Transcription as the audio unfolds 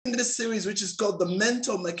this series, which is called The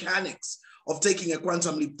Mental Mechanics of Taking a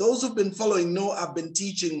Quantum Leap. Those who've been following know I've been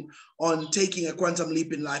teaching on taking a quantum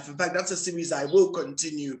leap in life. In fact, that's a series I will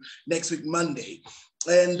continue next week, Monday.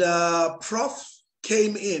 And Prof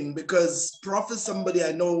came in because Prof is somebody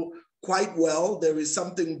I know quite well. There is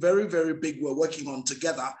something very, very big we're working on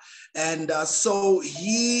together. And so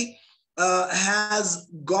he has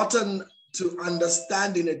gotten to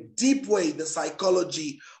understand in a deep way the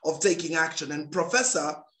psychology of taking action. And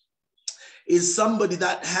Professor is somebody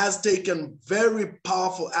that has taken very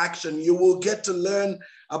powerful action. You will get to learn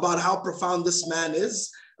about how profound this man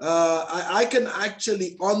is. I can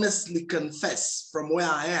actually honestly confess from where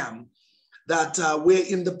I am that we're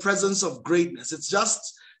in the presence of greatness. It's just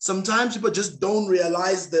sometimes people just don't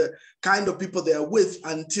realize the kind of people they're with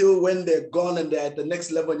until when they're gone and they're at the next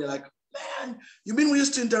level and you're like, man, you mean we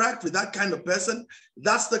used to interact with that kind of person?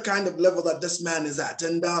 That's the kind of level that this man is at.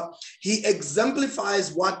 And he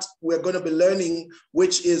exemplifies what we're going to be learning,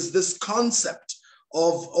 which is this concept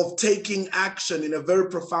of taking action in a very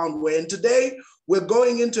profound way. And today we're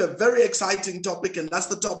going into a very exciting topic, and that's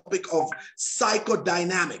the topic of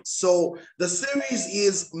psychodynamics. So the series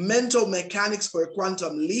is Mental Mechanics for a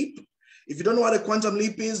Quantum Leap. If you don't know what a quantum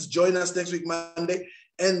leap is, join us next week, Monday.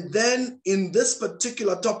 And then in this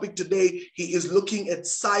particular topic today, he is looking at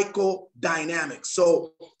psychodynamics.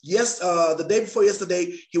 So yes, the day before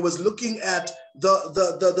yesterday, he was looking at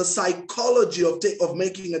the psychology of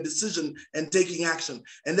making a decision and taking action.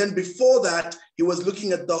 And then before that, he was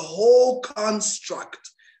looking at the whole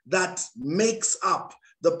construct that makes up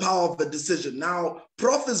the power of a decision. Now,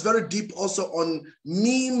 Prof is very deep also on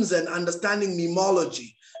memes and understanding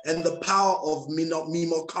memology and the power of meme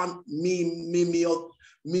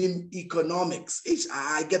economics.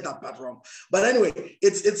 I get that part wrong. But anyway,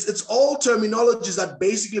 it's all terminologies that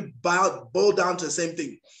basically boil down to the same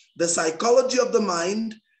thing. The psychology of the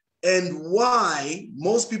mind and why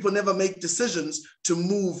most people never make decisions to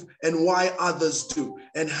move and why others do,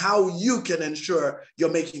 and how you can ensure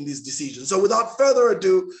you're making these decisions. So without further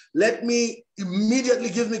ado, let me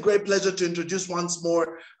immediately, give me great pleasure to introduce once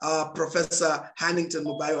more Professor Hannington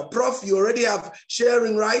Mubaiwa. Prof, you already have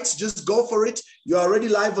sharing rights, just go for it. You're already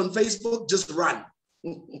live on Facebook, just run.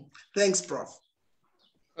 Thanks, Prof.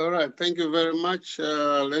 All right, thank you very much.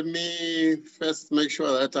 Let me first make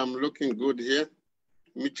sure that I'm looking good here.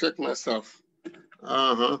 Let me check myself.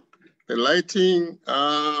 The lighting.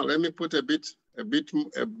 Let me put a bit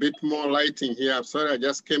more lighting here. I'm sorry, I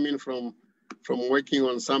just came in from working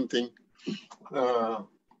on something.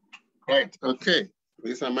 Right. Okay.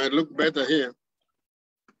 This I might look better here.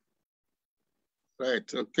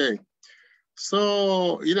 Right. Okay.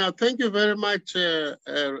 So thank you very much.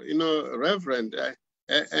 Reverend.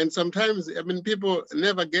 And sometimes people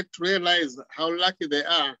never get to realize how lucky they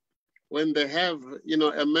are when they have,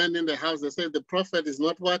 a man in the house. They say the prophet is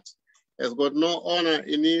not what? Has got no honor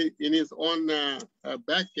in his own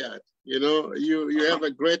backyard. You have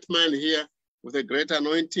a great man here with a great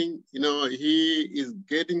anointing. He is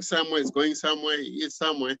getting somewhere, he's going somewhere, he is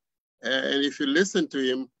somewhere. And if you listen to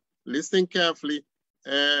him, listen carefully,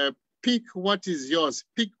 pick what is yours,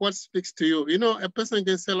 pick what speaks to you. A person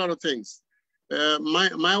can say a lot of things.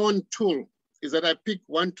 My own tool is that I pick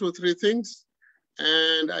 1, 2, 3 things,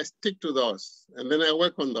 and I stick to those, and then I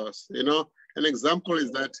work on those. An example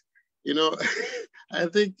is that, I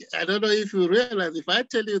don't know if you realize, if I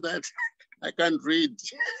tell you that I can't read,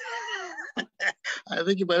 I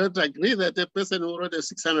think you might not agree that a person who wrote a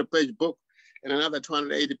 600-page book and another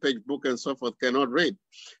 280-page book and so forth cannot read.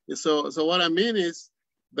 So what I mean is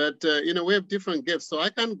that, we have different gifts. So I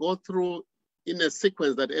can't go through in a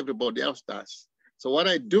sequence that everybody else does. So what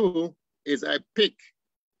I do is I pick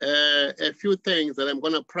a few things that I'm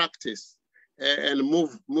going to practice and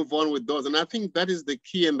move on with those. And I think that is the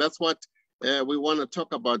key, and that's what we want to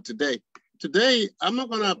talk about today. Today, I don't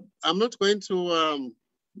want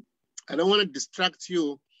to distract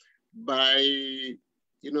you by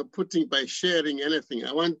sharing anything.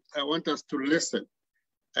 I want us to listen.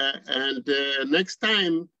 And next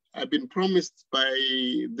time, I've been promised by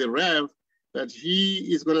the Rev that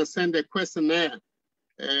he is going to send a questionnaire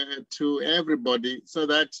to everybody so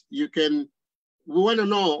that we want to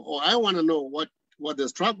know, or I want to know what the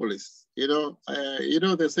struggle is. They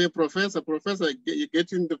say, Professor, you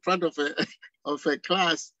get in the front of a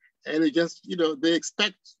class and you just, they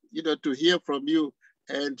expect, to hear from you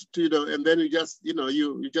and and then you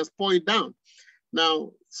just pour it down.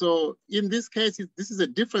 Now, so in this case, this is a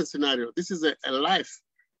different scenario. This is a life,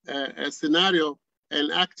 a scenario,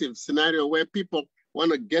 an active scenario where people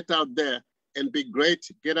want to get out there and be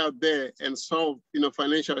great, get out there and solve,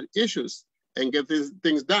 financial issues and get these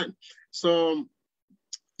things done. So,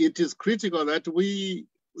 it is critical that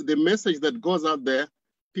the message that goes out there,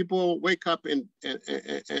 people wake up and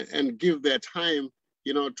give their time,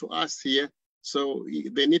 to us here. So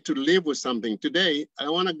they need to live with something. Today, I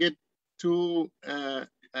want to get to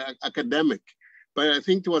academic, but I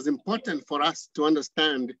think it was important for us to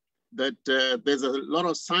understand that there's a lot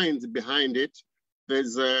of science behind it.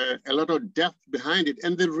 There's a lot of depth behind it.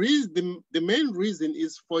 And the main reason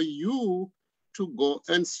is for you to go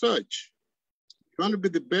and search. You want to be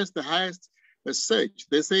the best, the highest, search.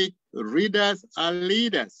 They say readers are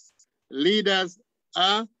leaders. Leaders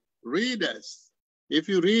are readers. If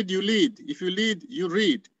you read, you lead. If you lead, you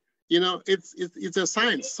read. It's a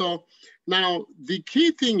science. So now the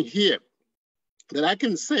key thing here that I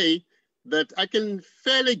can say that I can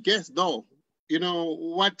fairly guess though,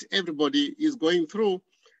 what everybody is going through.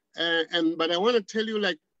 But I want to tell you,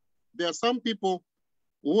 like, there are some people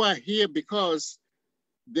who are here because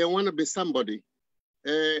they want to be somebody.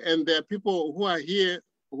 And there are people who are here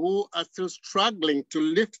who are still struggling to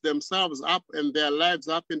lift themselves up and their lives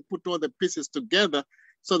up and put all the pieces together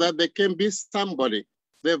so that they can be somebody.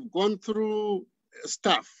 They've gone through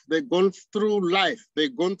stuff. They've gone through life.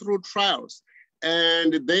 They've gone through trials.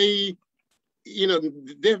 And they've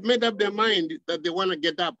made up their mind that they want to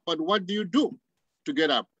get up. But what do you do to get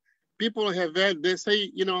up? People have heard, they say,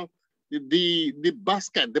 the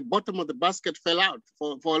basket, the bottom of the basket fell out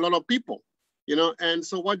for a lot of people. And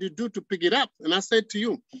so what do you do to pick it up? And I said to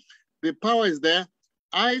you, the power is there.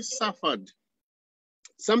 I suffered.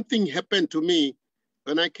 Something happened to me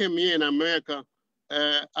when I came here in America.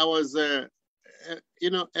 I was, a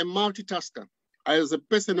multitasker. I was a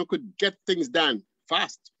person who could get things done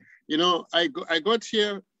fast. I got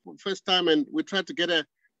here first time and we tried to get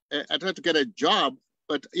I tried to get a job,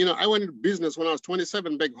 but, I went into business when I was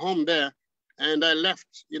 27 back home there. And I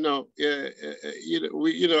left,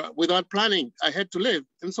 without planning. I had to leave.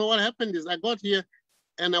 And so what happened is I got here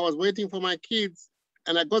and I was waiting for my kids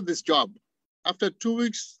and I got this job. After 2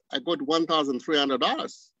 weeks, I got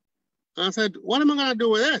 $1,300. And I said, what am I going to do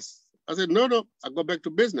with this? I said, no, I go back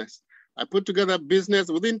to business. I put together a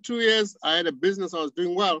business. Within 2 years, I had a business. I was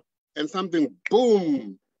doing well. And something,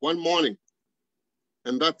 boom, one morning.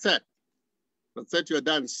 And that's it. That's it. You're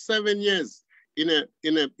done. 7 years in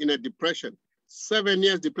a depression. 7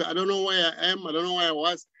 years depression. I don't know where I am. I don't know where I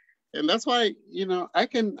was. And that's why, I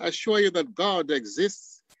can assure you that God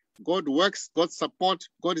exists. God works. God supports.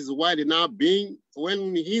 God is wide in our being.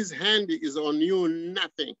 When his hand is on you,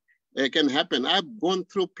 nothing can happen. I've gone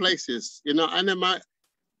through places, and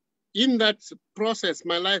in that process,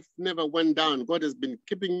 my life never went down. God has been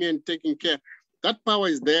keeping me and taking care. That power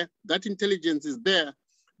is there. That intelligence is there.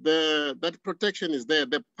 That protection is there.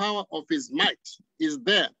 The power of his might is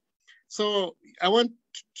there. So I want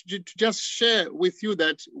to just share with you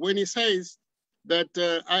that when he says that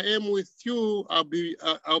I am with you, I'll be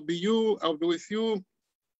with you.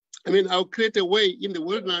 I'll create a way in the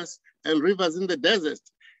wilderness and rivers in the desert,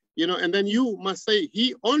 and then you must say,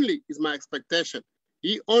 he only is my expectation.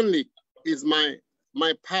 He only is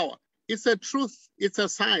my power. It's a truth. It's a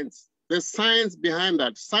science. There's science behind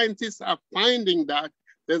that. Scientists are finding that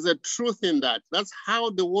there's a truth in that. That's how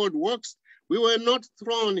the world works. We were not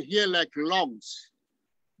thrown here like logs.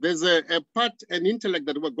 There's a part, an intellect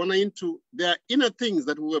that we're going into. There are inner things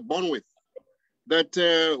that we were born with that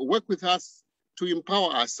work with us to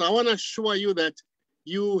empower us. So I want to assure you that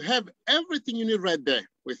you have everything you need right there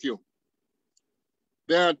with you.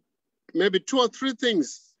 There are maybe 2 or 3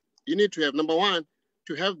 things you need to have. Number one,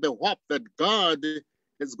 to have the hope that God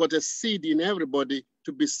has got a seed in everybody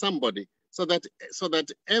to be somebody, so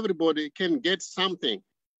that everybody can get something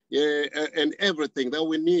and everything that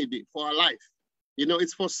we need for our life.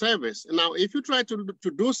 It's for service. Now, if you try to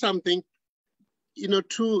do something,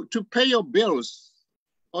 to pay your bills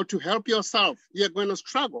or to help yourself, you're going to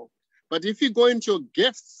struggle. But if you go into your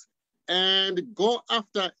gifts and go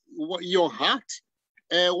after your heart,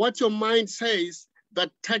 what your mind says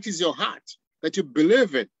that touches your heart, that you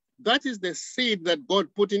believe it, that is the seed that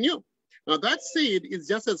God put in you. Now that seed is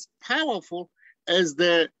just as powerful as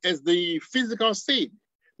the physical seed.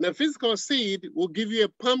 The physical seed will give you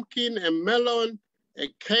a pumpkin, a melon, a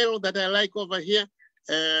kale that I like over here,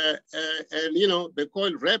 and they call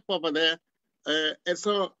it rape over there. And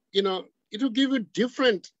so, it will give you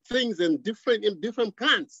different things and different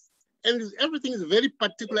plants. And everything is very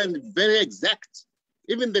particular and very exact.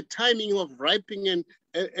 Even the timing of ripening and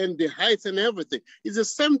the heights and everything. It's the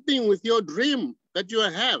same thing with your dream that you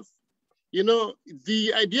have.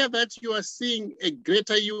 The idea that you are seeing a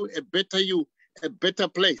greater you, a better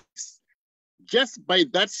place. Just by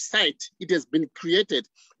that sight, it has been created.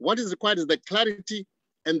 What is required is the clarity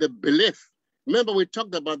and the belief Remember, we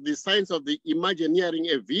talked about the science of the imagineering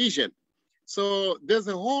a vision. So there's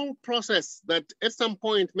a whole process that at some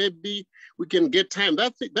point, maybe we can get time.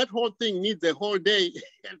 That whole thing needs a whole day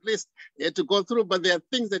at least to go through, but there are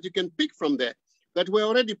things that you can pick from there that were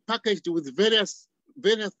already packaged with various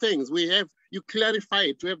things. You clarify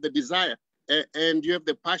it, you have the desire and you have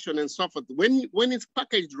the passion and so forth. When it's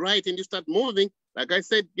packaged right and you start moving, like I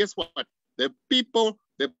said, guess what? The people,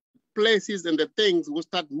 the places and the things will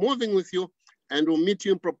start moving with you and will meet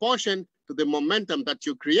you in proportion to the momentum that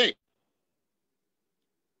you create.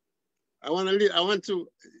 I want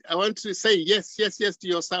to say yes to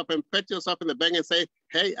yourself and pat yourself in the back and say,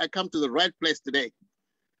 hey, I come to the right place today.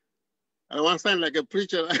 I don't want to sound like a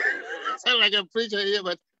preacher, here,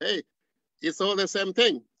 but hey, it's all the same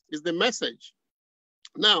thing. It's the message.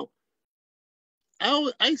 Now,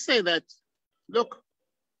 I say that, look,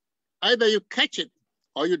 either you catch it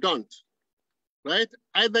or you don't, right?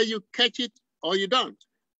 Either you catch it or you don't.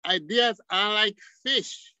 Ideas are like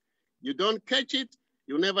fish. You don't catch it,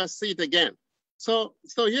 you never see it again. So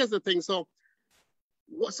here's the thing. So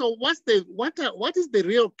what is the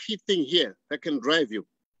real key thing here that can drive you?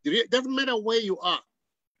 It doesn't matter where you are.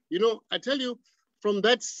 You know, I tell you, from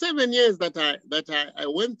that 7 years that I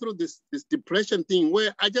went through this depression thing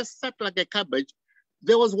where I just sat like a cabbage,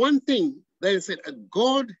 there was one thing that I said,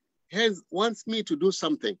 God wants me to do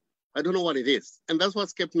something. I don't know what it is. And that's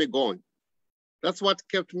what's kept me going. That's what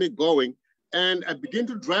kept me going. And I began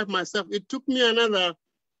to drive myself. It took me another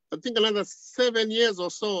 7 years or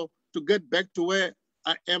so to get back to where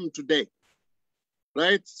I am today,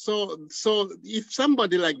 right? So if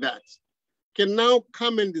somebody like that can now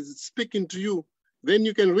come and is speaking to you, then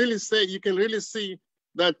you can really see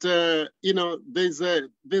that you know,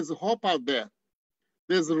 there's hope out there.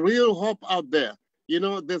 There's real hope out there. You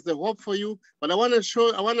know, there's the hope for you. But I want us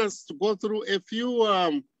to go through a few.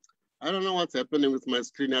 I don't know what's happening with my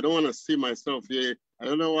screen. I don't want to see myself here. I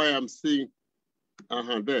don't know why I'm seeing.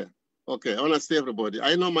 There. Okay, I want to see everybody.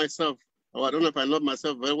 I know myself. Oh, I don't know if I know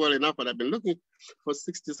myself very well enough, but I've been looking for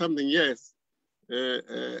 60-something years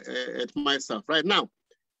at myself. Right now,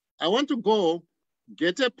 I want to go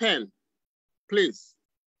get a pen, please,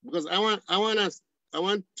 because I want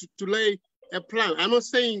to lay a plan. I'm not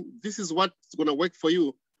saying this is what's going to work for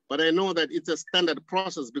you, but I know that it's a standard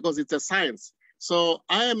process because it's a science. So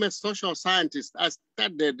I am a social scientist. I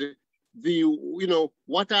studied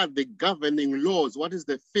what are the governing laws? What is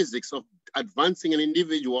the physics of advancing an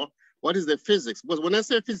individual? What is the physics? Because when I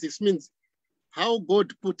say physics, it means how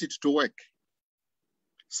God put it to work.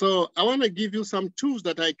 So I want to give you some tools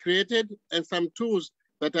that I created and some tools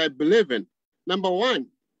that I believe in. Number one,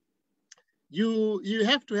 you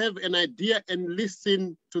have to have an idea and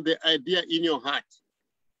listen to the idea in your heart.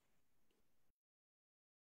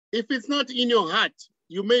 If it's not in your heart,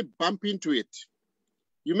 you may bump into it.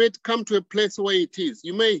 You may come to a place where it is.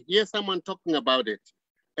 You may hear someone talking about it.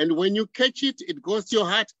 And when you catch it, it goes to your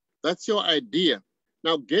heart. That's your idea.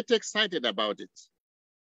 Now get excited about it.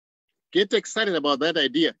 Get excited about that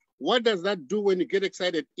idea. What does that do when you get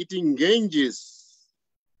excited? It engages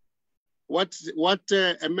what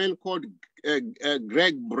a man called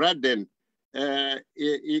Greg Braden in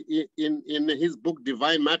his book,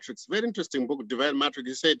 Divine Matrix, very interesting book, Divine Matrix,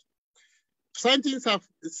 he said,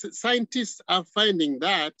 scientists are finding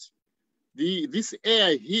that this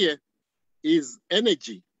air here is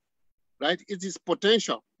energy, right? It is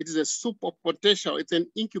potential. It is a soup of potential. It's an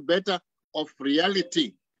incubator of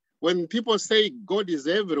reality. When people say God is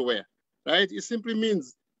everywhere, right? It simply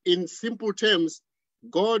means, in simple terms,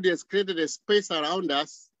 God has created a space around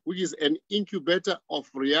us, which is an incubator of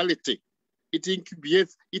reality. It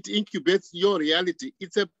incubates your reality.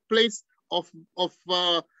 It's a place of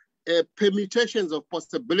permutations of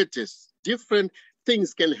possibilities. Different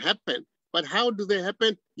things can happen, but how do they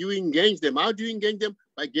happen? You engage them. How do you engage them?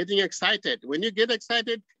 By getting excited. When you get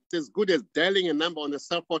excited, it's as good as dialing a number on the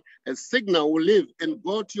cell phone. A signal will leave and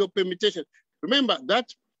go to your permutation. Remember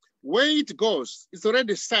that where it goes, it's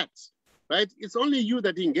already set, right? It's only you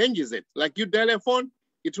that engages it. Like you dial a phone,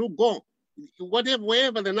 it will go.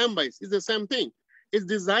 Wherever the number is, it's the same thing. It's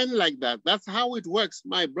designed like that. That's how it works,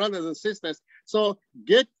 my brothers and sisters. So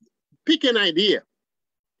pick an idea.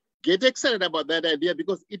 Get excited about that idea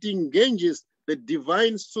because it engages the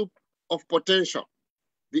divine soup of potential,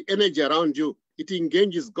 the energy around you. It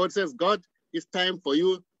engages. God says, God, it's time for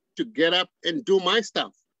you to get up and do my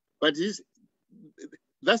stuff. But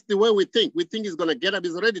that's the way we think. We think he's going to get up.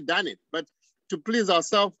 He's already done it. But to please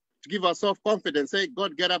ourselves, to give ourselves confidence, say,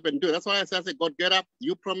 God, get up and do it. That's why I say, God, get up.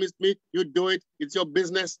 You promised me, you do it. It's your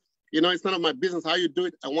business. You know, it's none of my business how you do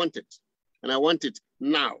it. I want it. And I want it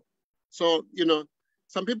now. So, you know,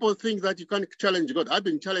 some people think that you can't challenge God. I've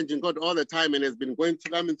been challenging God all the time, and it's been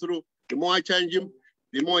coming through. The more I challenge him,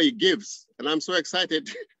 the more he gives. And I'm so excited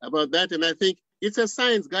about that. And I think it's a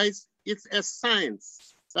science, guys. It's a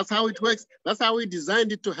science. That's how it works. That's how he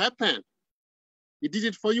designed it to happen. He did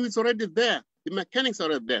it for you. It's already there. The mechanics are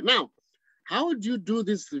already there. Now, how do you do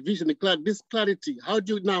this vision, this clarity? How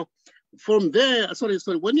do you now, from there, sorry,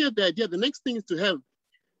 when you have the idea, the next thing is to have,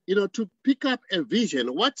 to pick up a vision.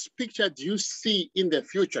 What picture do you see in the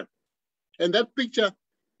future? And that picture,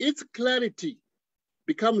 its clarity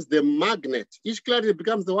becomes the magnet. Each clarity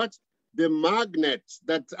becomes the what? The magnet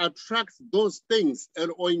that attracts those things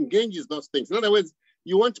or engages those things. In other words,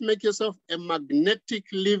 you want to make yourself a magnetic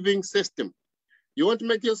living system. You want to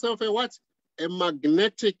make yourself a what? A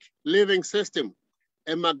magnetic living system.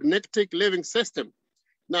 A magnetic living system.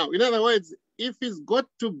 Now, in other words, if it's got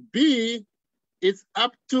to be, it's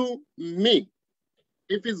up to me.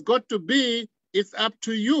 If it's got to be, it's up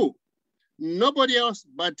to you. Nobody else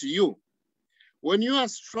but you. When you are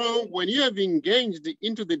strong, when you have engaged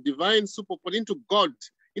into the divine superpole, into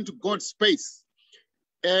God's space,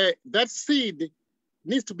 that seed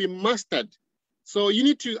needs to be mastered. So you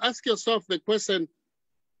need to ask yourself the question,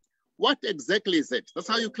 what exactly is it? That's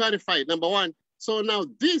how you clarify it, number one. So now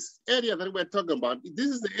this area that we're talking about, this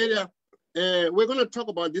is the area, we're going to talk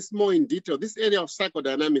about this more in detail, this area of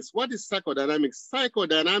psychodynamics. What is psychodynamics?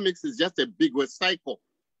 Psychodynamics is just a big word, psycho.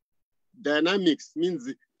 Dynamics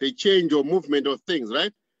means the change or movement of things,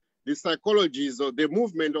 right? The psychologies or the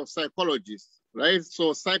movement of psychologies, right?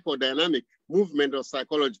 So psychodynamic, movement of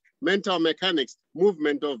psychology, mental mechanics,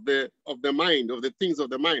 movement of the mind, of the things of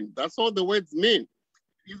the mind. That's all the words mean.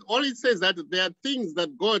 All it says that there are things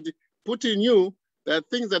that God put in you, there are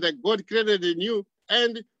things that God created in you,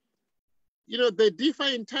 and they differ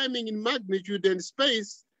in timing, in magnitude and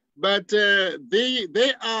space, but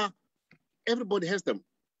they are, everybody has them.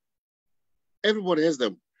 Everybody has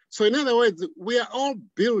them. So in other words, we are all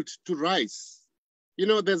built to rise.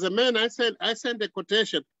 There's a man, I sent a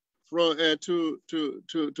quotation from to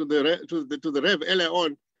the Rev earlier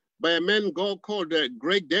on by a man called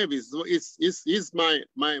Greg Davis. So he's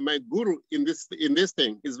my guru in this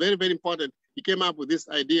thing. It's very, very important. He came up with this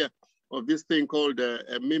idea of this thing called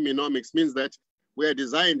Miminomics, means that we are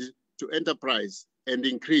designed to enterprise and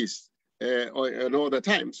increase all the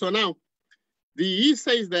time. So now, he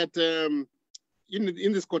says that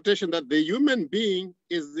in this quotation that the human being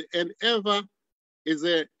is an ever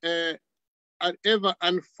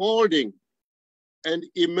unfolding and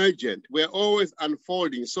emergent. We're always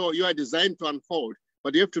unfolding. So you are designed to unfold,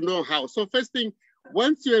 but you have to know how. So first thing,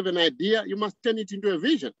 once you have an idea, you must turn it into a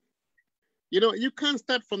vision. You can't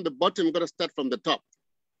start from the bottom, you've got to start from the top.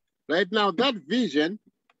 Right now, that vision,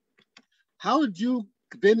 how do you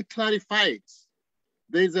then clarify it?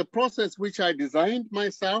 There's a process which I designed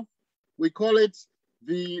myself. We call it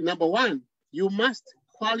the number one, you must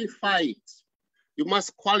qualify it. You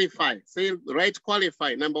must qualify. Say, right,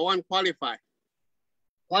 qualify. Number one, qualify.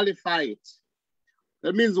 Qualify it.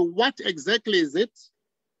 That means what exactly is it?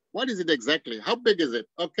 What is it exactly? How big is it?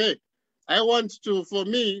 Okay. I want to, for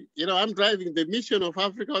me, I'm driving the mission of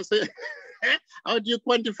Africa. I'll say, how do you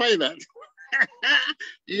quantify that?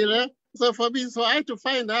 So for me, so I had to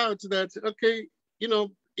find out that, okay,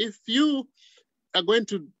 if you are going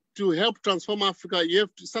to help transform Africa, you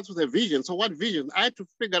have to start with a vision. So what vision? I had to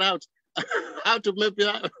figure out how to map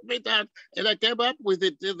it out, and I came up with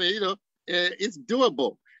it. It's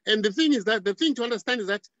doable. And the thing is that the thing to understand is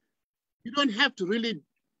that you don't have to really.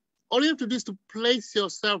 All you have to do is to place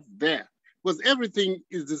yourself there, because everything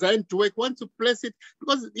is designed to work. Once you place it,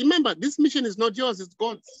 because remember, this mission is not yours; it's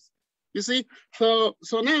God's. You see. So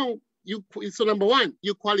now so number one,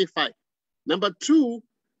 you qualify. Number two,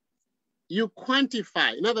 you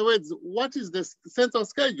quantify. In other words, what is the sense of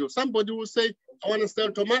schedule? Somebody will say, I want to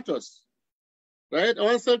sell tomatoes, right? I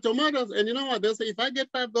want to sell tomatoes. And you know what? They'll say, if I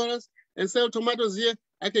get $5 and sell tomatoes here,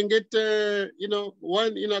 I can get, I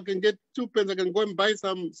can get 2 pence. I can go and buy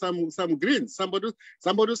some greens. Somebody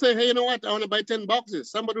will say, hey, you know what? I want to buy 10 boxes.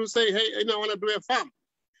 Somebody will say, hey, I want to do a farm.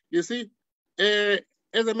 You see,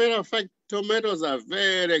 as a matter of fact, tomatoes are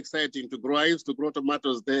very exciting to grow. I used to grow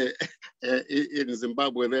tomatoes there in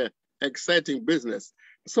Zimbabwe there. Exciting business.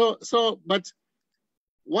 But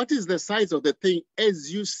what is the size of the thing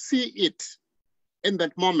as you see it in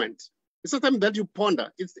that moment? It's not something that you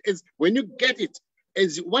ponder. It's when you get it,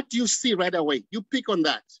 as what you see right away, you pick on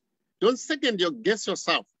that. Don't second guess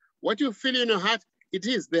yourself. What you feel in your heart, it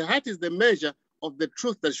is. The heart is the measure of the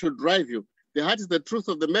truth that should drive you. The heart is the truth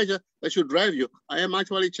of the measure that should drive you. I am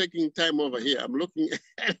actually checking time over here. I'm looking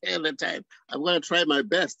at the time. I'm going to try my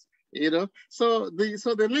best, So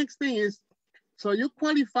the next thing is, So you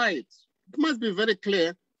qualify it. It must be very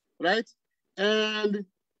clear, right? And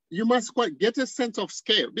you must get a sense of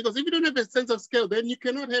scale, because if you don't have a sense of scale, then you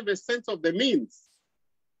cannot have a sense of the means.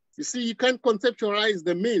 You see, you can't conceptualize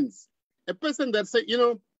the means. A person that say, you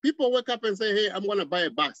know, people wake up and say, hey, I'm going to buy a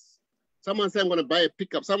bus. Someone say, I'm going to buy a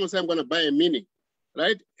pickup. Someone say, I'm going to buy a Mini,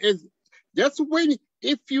 right? It's just when,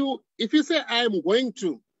 if you say, I'm going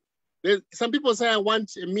to, some people say, I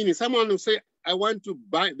want a Mini. Someone will say, I want to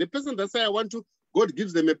buy. The person that say, I want to, God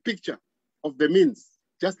gives them a picture of the means,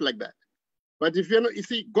 just like that. But if you're not, you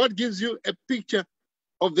see, God gives you a picture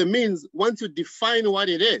of the means once you define what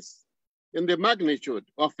it is and the magnitude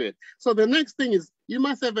of it. So the next thing is you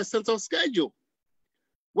must have a sense of schedule.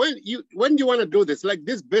 When you want to do this, like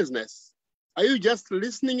this business, are you just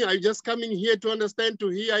listening? Are you just coming here to understand, to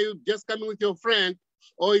hear? Are you just coming with your friend?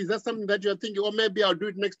 Or is that something that you're thinking, oh, maybe I'll do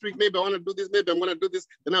it next week. Maybe I want to do this. Maybe I'm going to do this.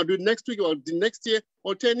 Then I'll do it next week or the next year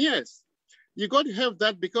or 10 years. You got to have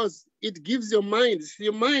that because it gives your mind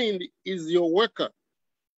is your worker.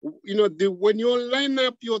 You know, when you line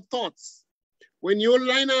up your thoughts, when you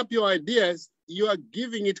line up your ideas, you are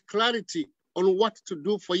giving it clarity on what to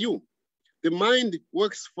do for you. The mind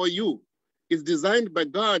works for you. It's designed by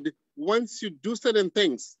God. Once you do certain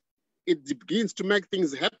things, it begins to make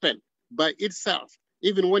things happen by itself,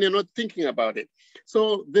 even when you're not thinking about it.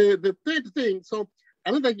 So the third thing, so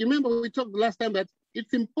another, you remember we talked last time that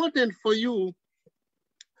it's important for you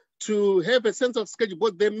to have a sense of schedule,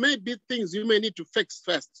 but there may be things you may need to fix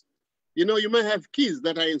first. You know, you may have kids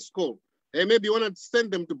that are in school. And maybe you want to send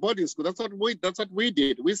them to boarding school. That's what we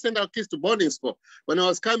did. We sent our kids to boarding school. When I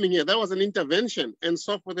was coming here, that was an intervention, and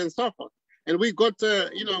so forth and so forth. And we got,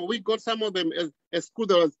 we got some of them a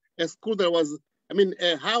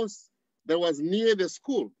house that was near the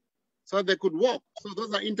school, so they could walk. So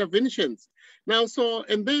those are interventions. Now,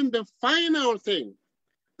 and then the final thing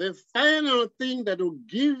that will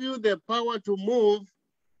give you the power to move,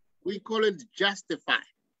 we call it justify.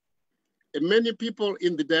 And many people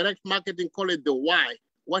in the direct marketing call it the why.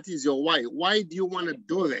 What is your why? Why do you want to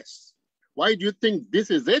do this? Why do you think this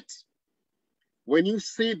is it? When you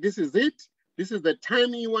say this is it, this is the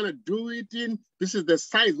timing you want to do it in, this is the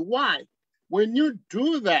size. Why? When you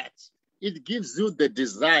do that, it gives you the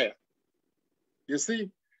desire. You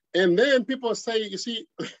see? And then people say, you see,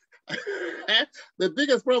 the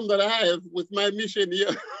biggest problem that I have with my mission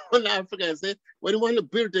here in Africa is that when you want to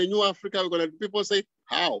build a new Africa, people say,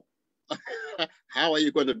 how? How are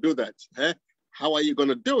you going to do that? Eh? How are you going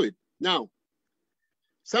to do it? Now,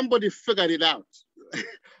 somebody figured it out.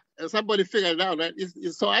 Somebody figured it out, right?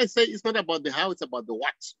 So I say it's not about the how, it's about the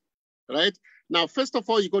what, right? Now, first of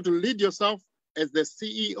all, you got to lead yourself as the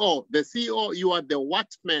CEO. The CEO, you are the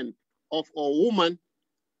what man of or woman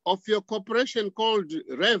of your corporation called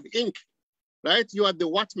Rev Inc., right? You are the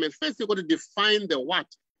what man. First, you got to define the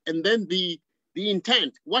what, and then the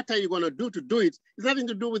intent. What are you going to do it? It's nothing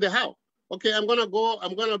to do with the how. Okay, I'm going to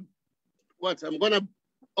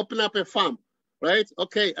open up a farm, right?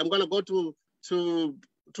 Okay, I'm going to go to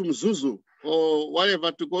Mzuzu or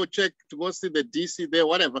whatever to go check, to go see the DC there,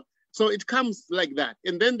 whatever. So it comes like that.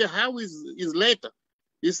 And then the how is later.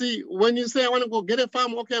 You see, when you say, I want to go get a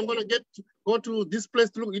farm, okay, I'm going to go to this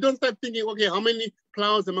place to look. You don't start thinking, okay, how many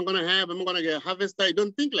plows am I going to have? Am I going to get a harvester? You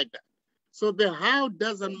don't think like that. So the how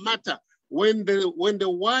doesn't matter. When the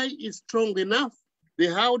why is strong enough, the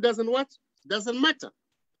how doesn't matter.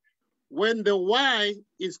 When the why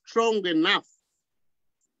is strong enough,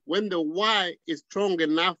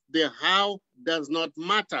 the how does not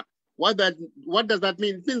matter. What does that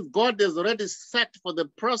mean? It means God is already set for the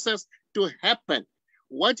process to happen.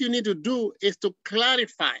 What you need to do is to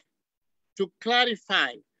clarify. To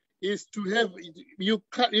clarify is to have, you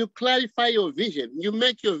clarify your vision. You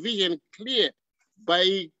make your vision clear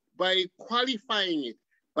by qualifying it,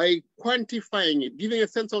 by quantifying it, giving a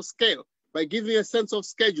sense of scale, by giving a sense of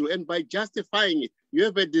schedule, and by justifying it. You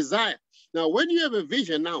have a desire. Now, when you have a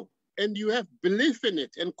vision now, and you have belief in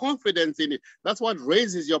it and confidence in it, that's what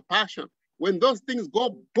raises your passion. When those things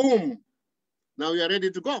go boom, now you are ready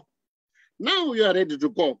to go. Now you are ready to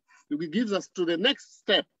go. It gives us to the next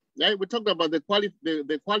step. Right? We talked about the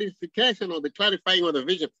qualification or the clarifying of the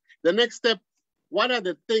vision. The next step, what are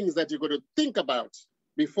the things that you're going to think about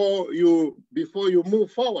before you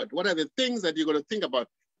move forward? What are the things that you're going to think about?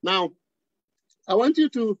 Now, I want you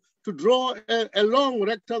to draw a long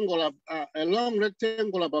rectangle about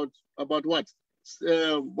what?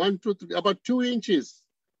 1, 2, 3, about 2 inches.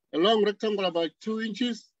 A long rectangle about 2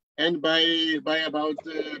 inches and by about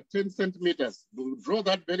 10 centimeters. We'll draw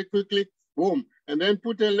that very quickly. Boom, and then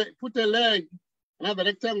put a leg, another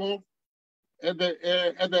rectangle at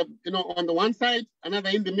the on the one side, another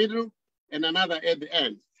in the middle, and another at the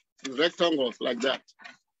end. Rectangles like that.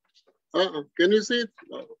 Can you see it?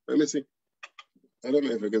 Oh, let me see. I don't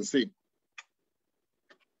know if you can see.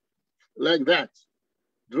 Like that.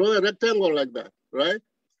 Draw a rectangle like that, right?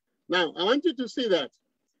 Now, I want you to see that.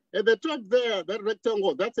 At the top there, that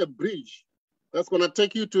rectangle, that's a bridge. That's going to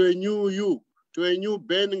take you to a new you, to a new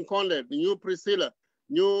Ben in Conley, new Priscilla,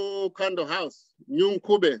 new Kando House, new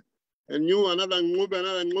Nkube, and new another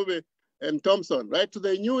Nkube, and Thompson, right? To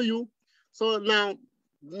the new you. So now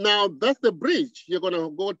that's the bridge you're going to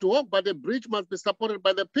go to walk, but the bridge must be supported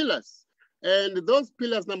by the pillars. And those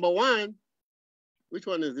pillars, number one, which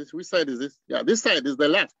one is this? Which side is this? Yeah, this side is the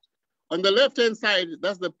left. On the left-hand side,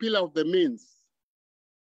 that's the pillar of the means.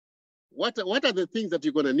 What are the things that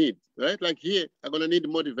you're gonna need, right? Like here, I'm gonna need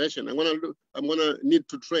motivation. I'm gonna need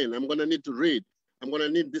to train. I'm gonna need to read. I'm gonna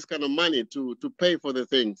need this kind of money to pay for the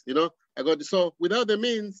things, you know? So without the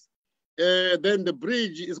means, then the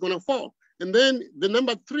bridge is gonna fall. And then the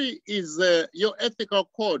number three is your ethical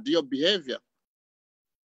code, your behavior,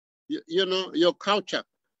 you know, your culture.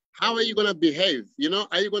 How are you gonna behave? You know,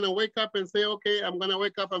 are you gonna wake up and say, okay, I'm gonna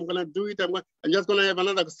wake up, I'm gonna do it, I'm just gonna have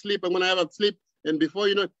another sleep, I'm gonna have a sleep. And before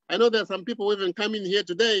you know, I know there are some people who even come in here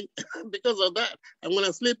today because of that. I'm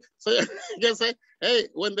gonna sleep. So you just say, hey,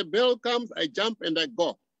 when the bell comes, I jump and I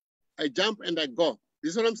go. I jump and I go. You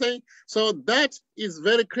see what I'm saying? So that is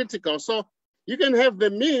very critical. So you can have the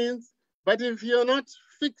means, but if you're not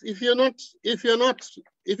fixed, if you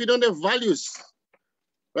don't have values,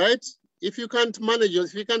 right? If you can't manage,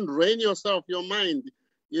 if you can't rein yourself, your mind,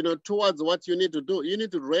 you know, towards what you need to do, you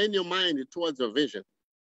need to rein your mind towards your vision.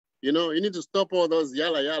 You know, you need to stop all those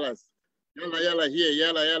yalla yallas. Yalla yalla here,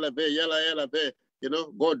 yalla yalla there, yalla yalla there. You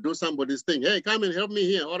know, go do somebody's thing. Hey, come and help me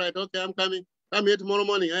here. All right, okay, I'm coming. Come here tomorrow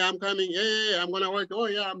morning. Hey, I'm coming. Hey, I'm gonna work. Oh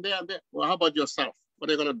yeah, I'm there, I'm there. Well, how about yourself?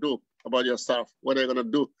 What are you gonna do about yourself? What are you gonna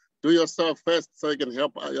do? Do yourself first so you can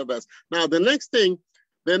help others. Now, the next thing,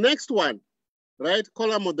 the next one, right?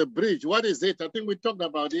 Column of the bridge. What is it? I think we talked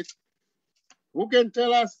about it. Who can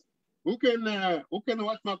tell us? Who can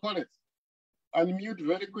watch my comments? Unmute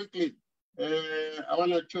very quickly. I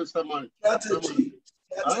want to choose someone. Strategy.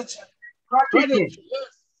 Strategy.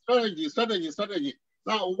 Yes. Strategy.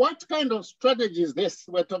 Now, what kind of strategy is this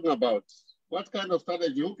we're talking about? What kind of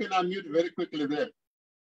strategy? Who can unmute very quickly there?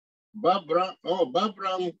 Barbara. Oh,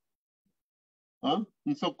 Barbara. Huh?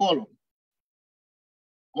 Nsokolo.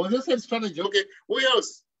 Oh, this is strategy. Okay. Who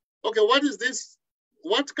else? Okay, what is this?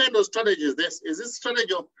 What kind of strategy is this? Is this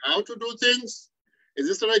strategy of how to do things? Is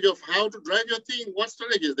this strategy of how to drive your thing? What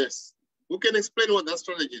strategy is this? Who can explain what that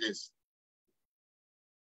strategy is?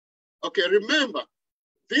 Okay, remember,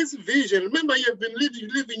 this vision, remember you've been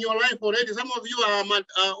living your life already. Some of you are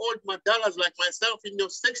old madalas like myself in your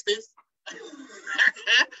 60s.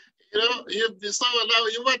 You know, so now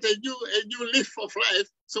you want a new leaf of life.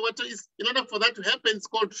 So what is, in order for that to happen, it's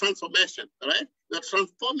called transformation, right? You're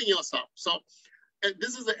transforming yourself. So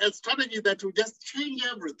this is a strategy that will just change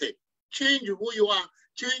everything. Change who you are,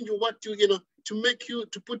 change what you know,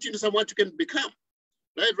 to put you into somewhat you can become.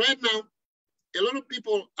 Right now, a lot of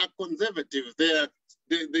people are conservative. They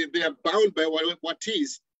are bound by what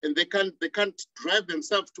is, and they can't drive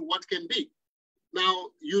themselves to what can be.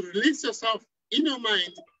 Now you release yourself in your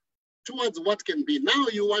mind towards what can be. Now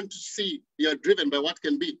you want to see you're driven by what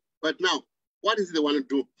can be. But now, what is it they want to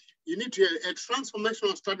do? You need to have a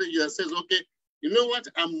transformational strategy that says, okay, you know what?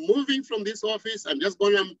 I'm moving from this office. I'm just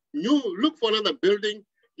going to look for another building,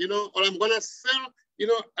 you know, or I'm going to sell, you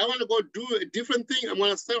know, I want to go do a different thing. I'm going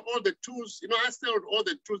to sell all the tools. You know, I sold all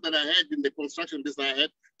the tools that I had in the construction business I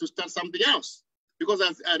had to start something else because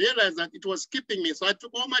I realized that it was keeping me. So I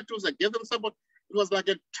took all my tools, I gave them support. It was like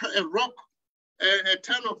a ton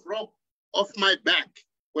of rock off my back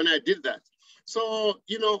when I did that. So,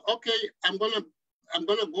 you know, okay, I'm gonna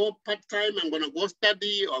go part-time, I'm gonna go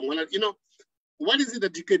study, or I'm gonna, you know, what is it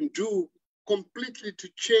that you can do completely to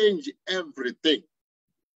change everything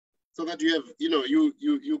so that you have, you know, you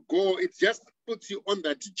go, it just puts you on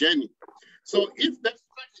that journey. So if that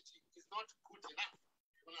strategy is not good enough,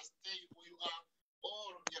 you're gonna stay who you are,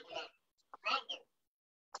 or you're gonna struggle.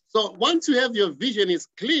 So once you have your vision is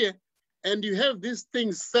clear and you have these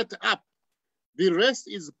things set up, the rest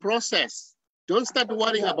is process. Don't start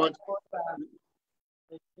worrying about.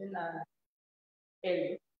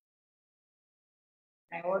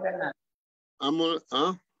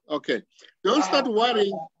 Okay. Don't start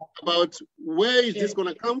worrying about where is this going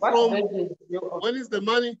to come from. When is the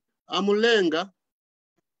money? Amulenga.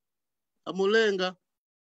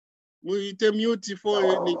 Muite mute for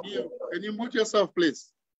you. Can you mute yourself,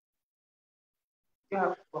 please?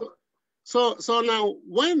 Yeah. So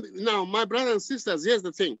now, my brothers and sisters, here's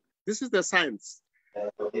the thing. This is the science.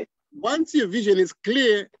 Once your vision is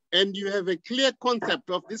clear and you have a clear concept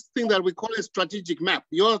of this thing that we call a strategic map,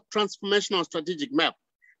 your transformational strategic map,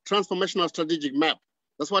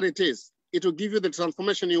 that's what it is. It will give you the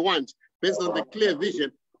transformation you want based on the clear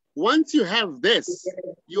vision. Once you have this,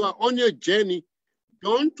 you are on your journey.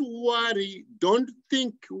 Don't worry, don't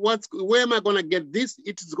think where am I gonna get this?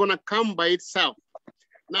 It is gonna come by itself.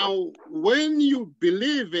 Now, when you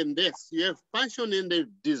believe in this, you have passion and the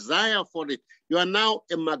desire for it, you are now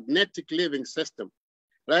a magnetic living system,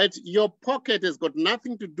 right? Your pocket has got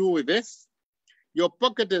nothing to do with this. Your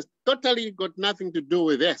pocket has totally got nothing to do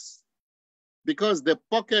with this, because the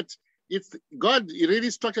pocket, it's God really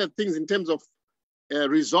structured things in terms of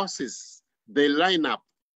resources. They line up,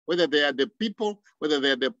 whether they are the people, whether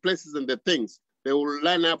they are the places and the things, they will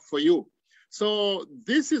line up for you. So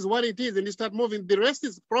this is what it is, and you start moving. The rest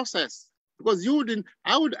is process, because you wouldn't.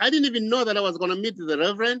 I didn't even know that I was going to meet the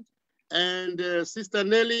Reverend and Sister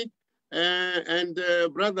Nelly and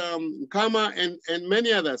Brother Kama and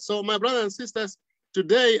many others. So my brothers and sisters,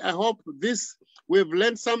 today I hope we've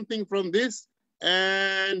learned something from this,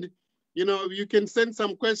 and you can send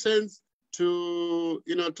some questions to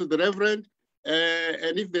the Reverend,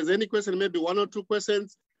 and if there's any question, maybe 1 or 2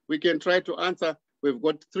 questions, we can try to answer. We've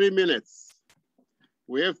got 3 minutes.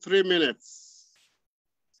 We have 3 minutes.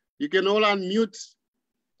 You can all unmute,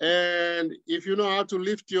 and if you know how to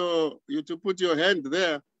lift to put your hand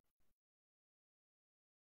there,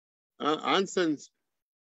 answers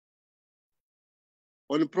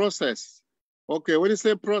on process. Okay, when you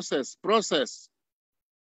say process,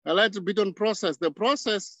 I like to bit on process. The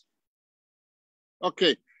process,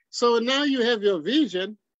 okay. So now you have your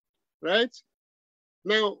vision, right?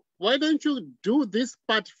 Now, why don't you do this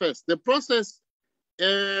part first? The process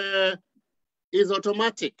is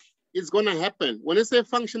automatic. It's gonna happen. When I say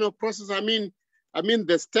functional process, I mean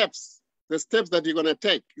the steps that you're gonna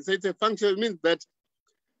take. It's a function, it means that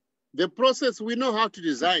the process, we know how to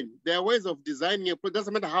design. There are ways of designing a process,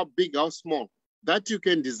 doesn't matter how big, how small, that you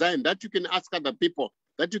can design, that you can ask other people,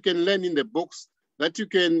 that you can learn in the books, that you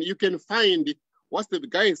can find, what's the,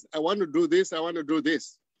 guys, I want to do this, I want to do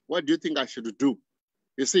this. What do you think I should do?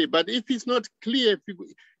 You see, but if it's not clear,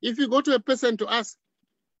 if you go to a person to ask,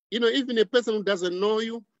 even a person who doesn't know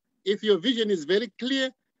you, if your vision is very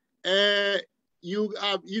clear,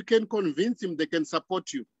 you can convince him, they can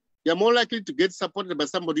support you. You're more likely to get supported by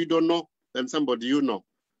somebody you don't know than somebody you know.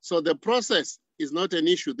 So the process is not an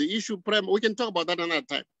issue. The issue, we can talk about that another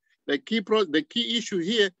time. The key issue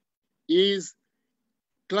here is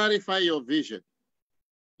clarify your vision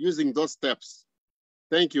using those steps.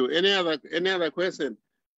 Thank you. Any other question?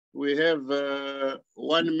 We have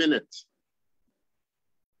 1 minute.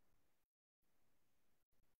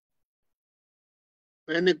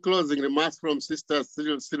 Any closing remarks from Sister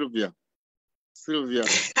Sylvia?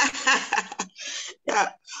 Yeah,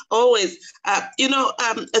 always.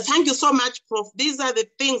 Thank you so much, Prof. These are the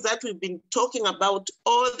things that we've been talking about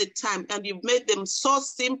all the time, and you've made them so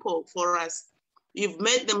simple for us. You've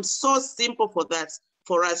made them so simple for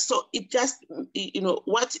us. So it just,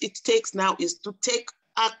 what it takes now is to take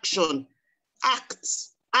action.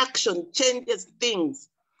 Action changes things.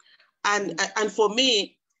 And for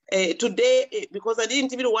me, today, because I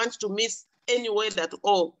didn't even want to miss any word at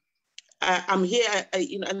all, I'm here,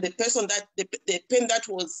 and the person the pen that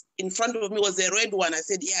was in front of me was a red one. I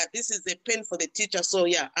said, yeah, this is a pen for the teacher. So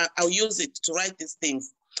yeah, I'll use it to write these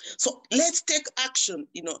things. So let's take action,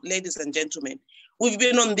 ladies and gentlemen. We've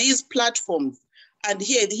been on these platforms, and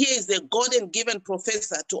here is a God-given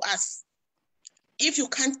professor to us. If you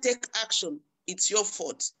can't take action, it's your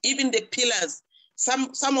fault. Even the pillars,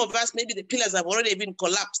 some of us, maybe the pillars have already been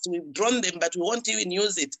collapsed. We've drawn them, but we won't even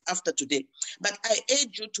use it after today. But I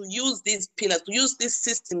urge you to use these pillars, to use this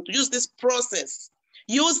system, to use this process,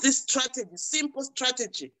 use this strategy, simple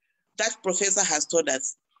strategy that Professor has taught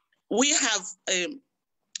us. We have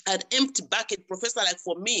an empty bucket, Professor, like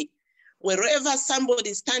for me, wherever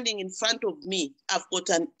somebody is standing in front of me, I've got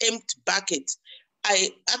an empty bucket.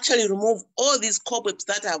 I actually remove all these cobwebs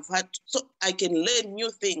that I've had so I can learn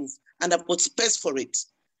new things, and I've got space for it.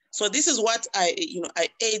 So this is what I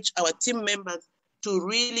urge our team members to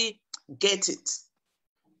really get it.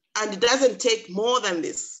 And it doesn't take more than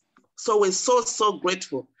this. So we're so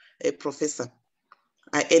grateful, Professor.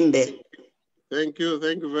 I end there. Thank you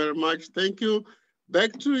very much. Thank you.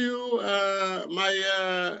 Back to you,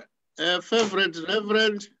 my favorite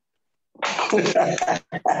Reverend.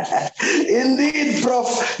 Indeed, Prof.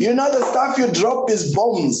 The stuff you drop is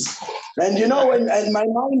bombs. And in my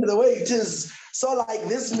mind, the way it is, so like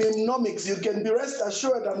this mnemonics, you can be rest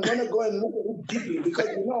assured I'm going to go and look at it deeply, because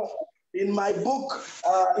In my book,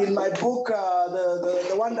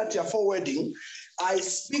 the one that you're forwarding, I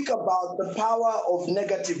speak about the power of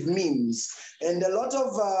negative memes, and a lot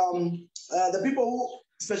of the people who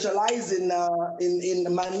specialize in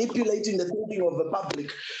manipulating the thinking of the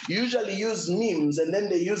public usually use memes, and then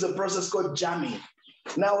they use a process called jamming.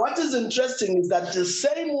 Now, what is interesting is that the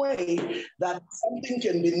same way that something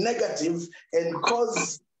can be negative and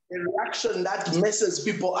cause a reaction that messes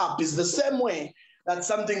people up is the same way that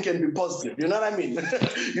something can be positive. You know what I mean?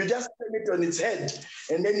 You just turn it on its head,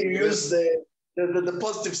 and then you use the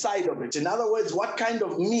positive side of it. In other words, what kind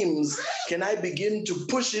of memes can I begin to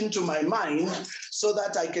push into my mind so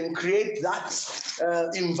that I can create that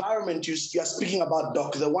environment you're speaking about,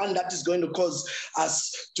 Doc, the one that is going to cause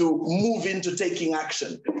us to move into taking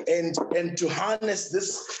action and to harness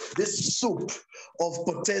this soup of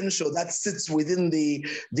potential that sits within the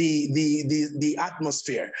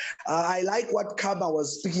atmosphere. I like what Kama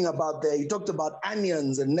was speaking about there. He talked about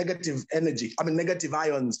anions and negative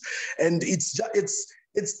ions, and it's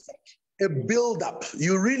a buildup.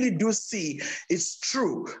 You really do see it's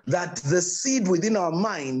true that the seed within our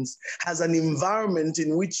minds has an environment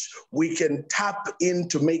in which we can tap in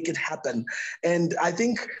to make it happen. And I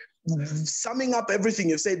think, summing up everything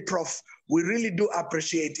you said, Prof, we really do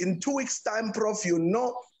appreciate. In 2 weeks' time, Prof, you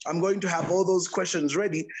know I'm going to have all those questions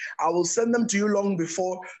ready. I will send them to you long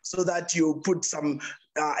before so that you put some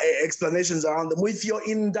explanations around them. With your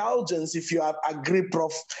indulgence, if you agree,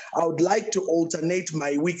 Prof, I would like to alternate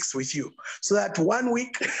my weeks with you so that 1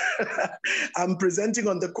 week I'm presenting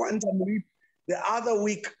on the quantum leap. The other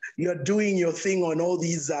week, you're doing your thing on all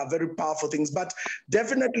these very powerful things. But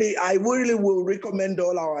definitely, I really will recommend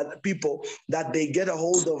all our people that they get a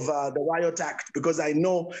hold of the Riot Act, because I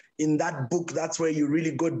know in that book, that's where you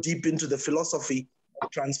really go deep into the philosophy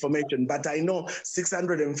of transformation. But I know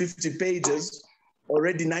 650 pages,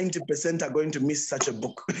 already 90% are going to miss such a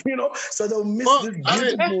book, so they'll miss this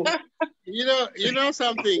beautiful... You know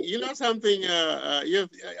something.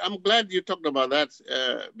 I'm glad you talked about that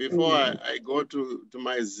before I go to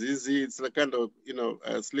my Zizi. It's a kind of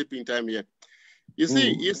sleeping time here. You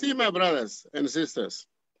see, my brothers and sisters.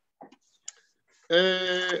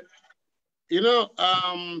 I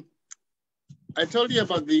told you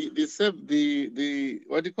about the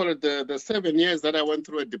what do you call it, the 7 years that I went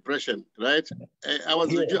through a depression, right?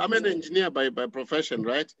 I'm an engineer by profession,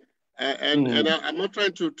 right? I'm not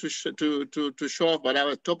trying to show off, but I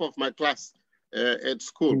was top of my class at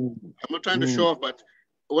school. I'm not trying to show off, but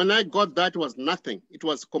when I got that, it was nothing. It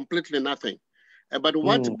was completely nothing. But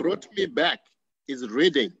what brought me back is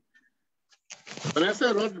reading. When I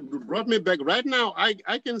say brought me back, right now I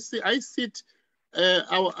can see, I sit there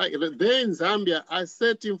in Zambia. I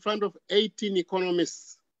sat in front of 18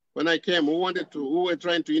 economists when I came who were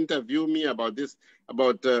trying to interview me about this,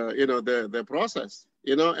 about the process.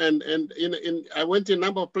 And I went to a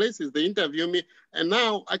number of places, they interview me, and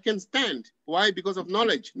now I can stand. Why? Because of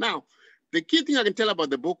knowledge. Now, the key thing I can tell about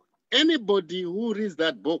the book, anybody who reads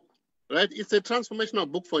that book, right, it's a transformational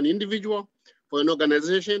book for an individual, for an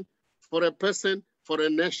organization, for a person, for a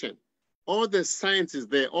nation. All the science is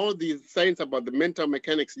there, all the science about the mental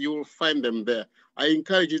mechanics, you will find them there. I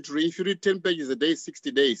encourage you to read. If you read 10 pages a day, 60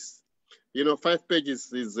 days. 5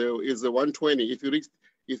 pages is 120. If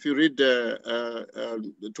you read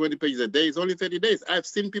 20 pages a day, it's only 30 days. I've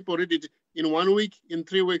seen people read it in 1 week, in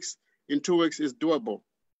 3 weeks, in 2 weeks. It's doable.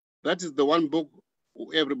 That is the one book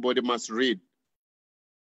everybody must read.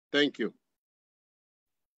 Thank you.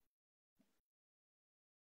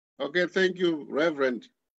 Okay, thank you, Reverend.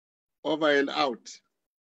 Over and out.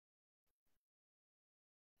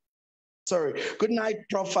 Sorry. Good night,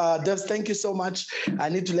 Prof. Des, thank you so much. I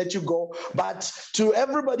need to let you go. But to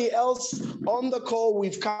everybody else on the call,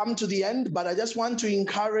 we've come to the end, but I just want to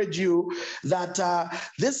encourage you that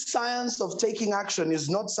this science of taking action is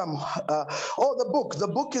not some, the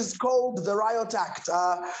book is called The Riot Act.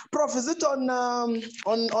 Prof, is it on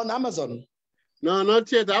Amazon? No, not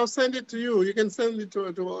yet. I'll send it to you. You can send it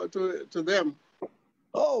to them.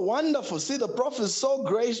 Oh, wonderful. See, the Prof is so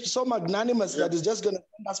gracious, so magnanimous that he's just going to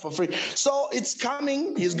send us for free. So it's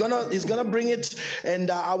coming. He's gonna bring it,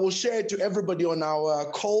 and I will share it to everybody on our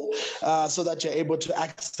call so that you're able to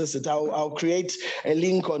access it. I'll create a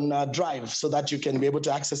link on Drive so that you can be able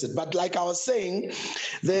to access it. But like I was saying,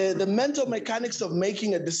 the mental mechanics of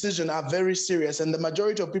making a decision are very serious, and the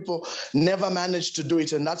majority of people never manage to do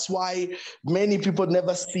it. And that's why many people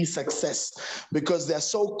never see success, because they're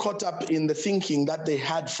so caught up in the thinking that they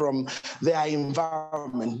had from their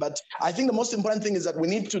environment. But I think the most important thing is that we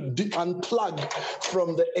need to unplug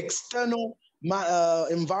from the external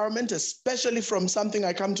environment, especially from something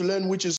I come to learn, which is